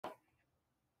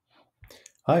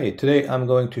Hi, today I'm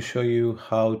going to show you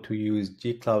how to use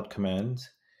gcloud commands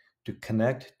to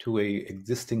connect to a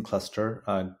existing cluster,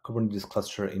 Kubernetes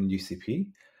cluster in GCP,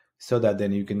 so that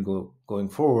then you can going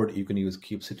forward, you can use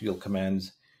kubectl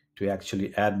commands to actually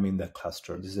admin that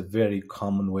cluster. This is a very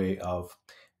common way of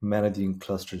managing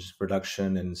clusters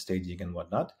production and staging and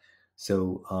whatnot.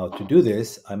 So to do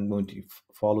this, I'm going to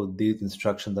follow these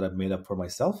instructions that I've made up for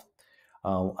myself.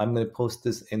 I'm going to post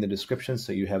this in the description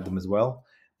so you have them as well.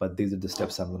 But these are the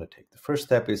steps I'm going to take. The first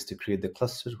step is to create the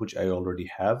clusters, which I already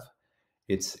have.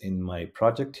 It's in my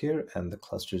project here, and the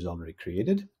cluster is already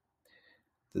created.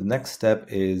 The next step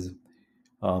is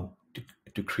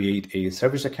to create a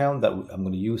service account that I'm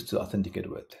going to use to authenticate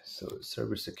with. So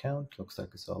service account looks like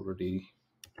it's already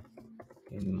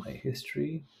in my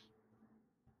history.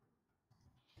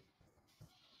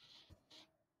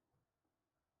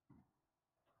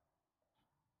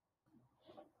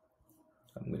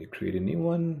 I'm going to create a new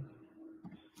one,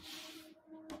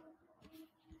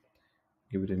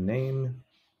 give it a name.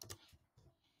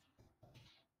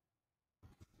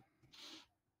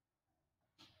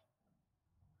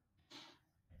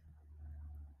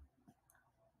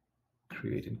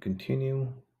 Create and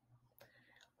continue.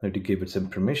 I need to give it some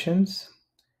permissions,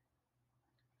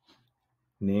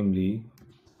 namely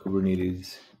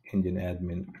Kubernetes engine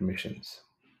admin permissions.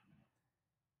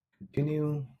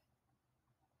 Continue.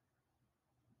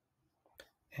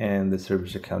 And the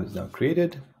service account is now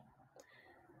created.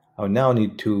 I now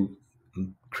need to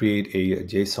create a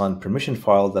JSON permission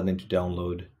file that I need to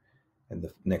download in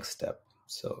the next step.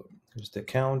 So here's the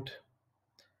account.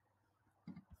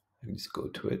 I can just go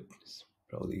to it. It's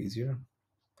probably easier.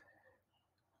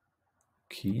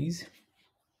 Keys.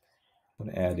 I'm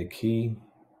going to add a key,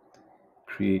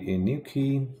 create a new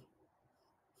key,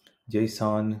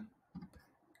 JSON,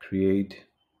 create,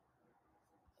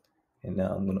 and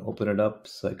now I'm going to open it up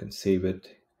so I can save it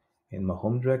in my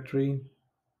home directory.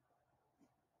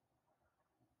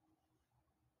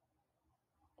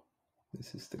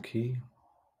 This is the key.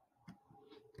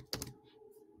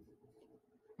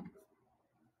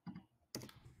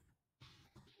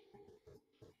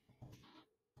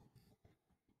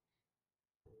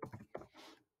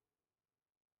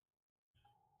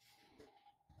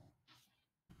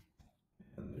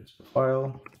 And there's the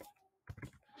file.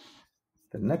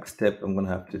 The next step I'm going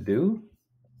to have to do,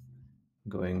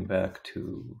 going back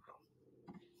to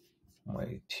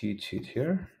my cheat sheet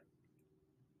here.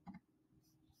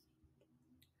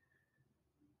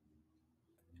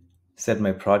 Set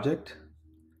my project,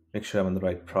 make sure I'm on the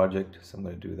right project. So I'm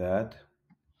going to do that.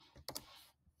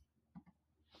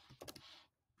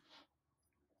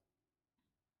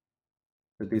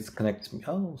 It disconnects me.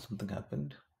 Oh, something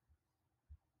happened.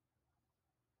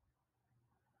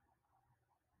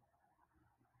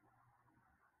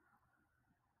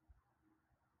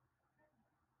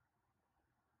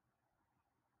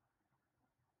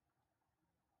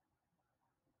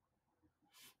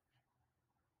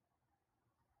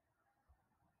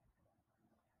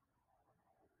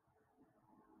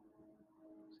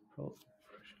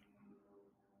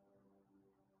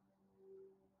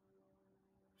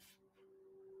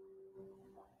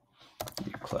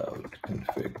 Cloud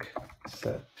config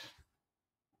set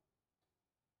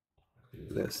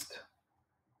list.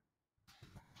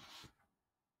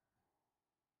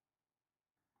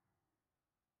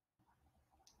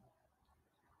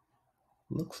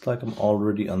 Looks like I'm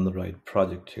already on the right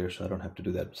project here, so I don't have to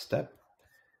do that step.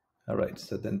 All right,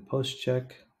 so then post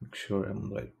check, make sure I'm on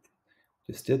the right.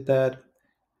 Just did that.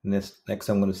 Next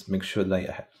I'm going to make sure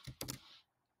that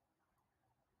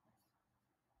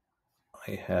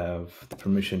I have the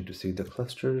permission to see the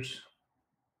clusters.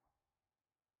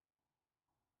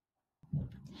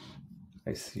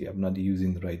 I see I'm not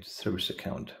using the right service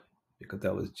account because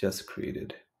that was just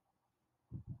created.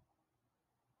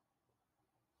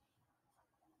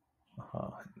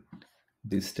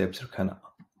 These steps are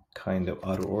kind of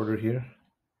out of order here.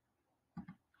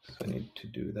 So I need to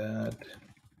do that.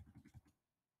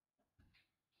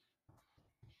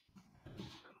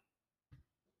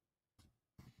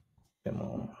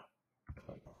 Demo.json.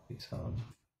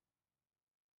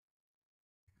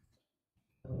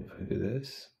 If I do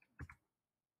this,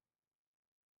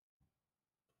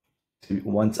 see,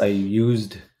 once I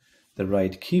used the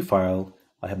right key file,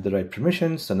 I have the right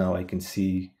permissions. So now I can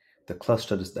see the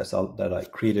cluster that's all that I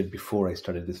created before I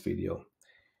started this video.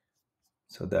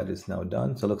 So that is now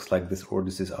done. So it looks like this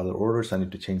is out of order. So I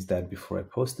need to change that before I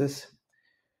post this.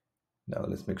 Now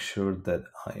let's make sure that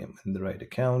I am in the right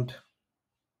account.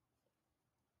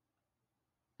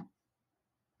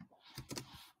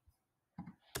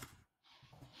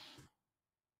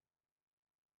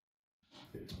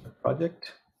 Here's my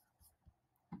project.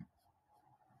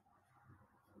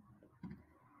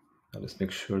 I'll just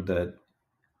make sure that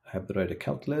I have the right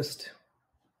account list.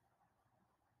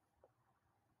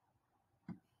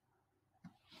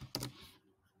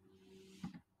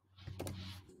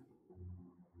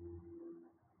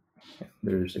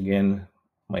 There's again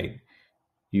my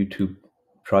YouTube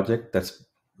project that's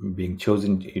being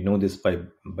chosen. You know this by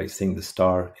seeing the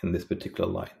star in this particular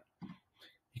line.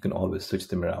 You can always switch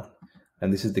them around.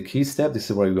 And this is the key step. This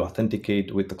is where you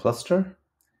authenticate with the cluster.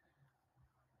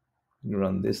 You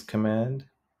run this command.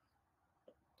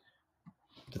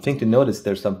 The thing to notice,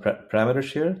 there's some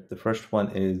parameters here. The first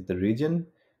one is the region,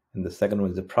 and the second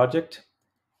one is the project.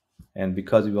 And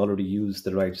because we already used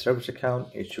the right service account,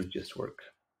 it should just work.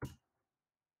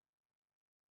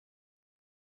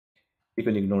 You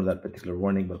can ignore that particular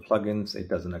warning about plugins. It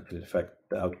doesn't actually affect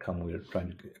the outcome we're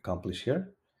trying to accomplish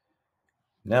here.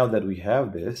 Now that we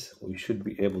have this, we should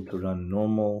be able to run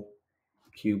normal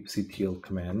kubectl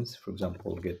commands. For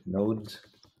example, get nodes.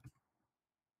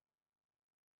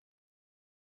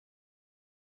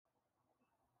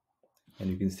 And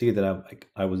you can see that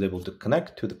I was able to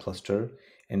connect to the cluster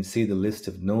and see the list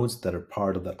of nodes that are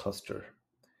part of that cluster.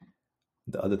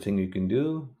 The other thing you can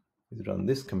do is run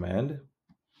this command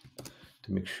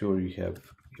to make sure you're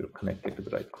connected to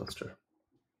the right cluster.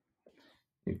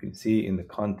 You can see in the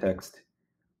context,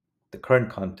 the current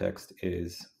context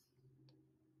is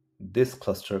this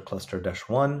cluster,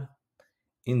 cluster-1,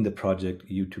 in the project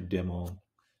YouTube demo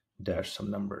 -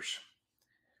 some numbers.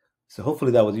 So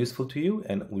hopefully that was useful to you,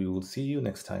 and we will see you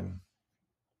next time.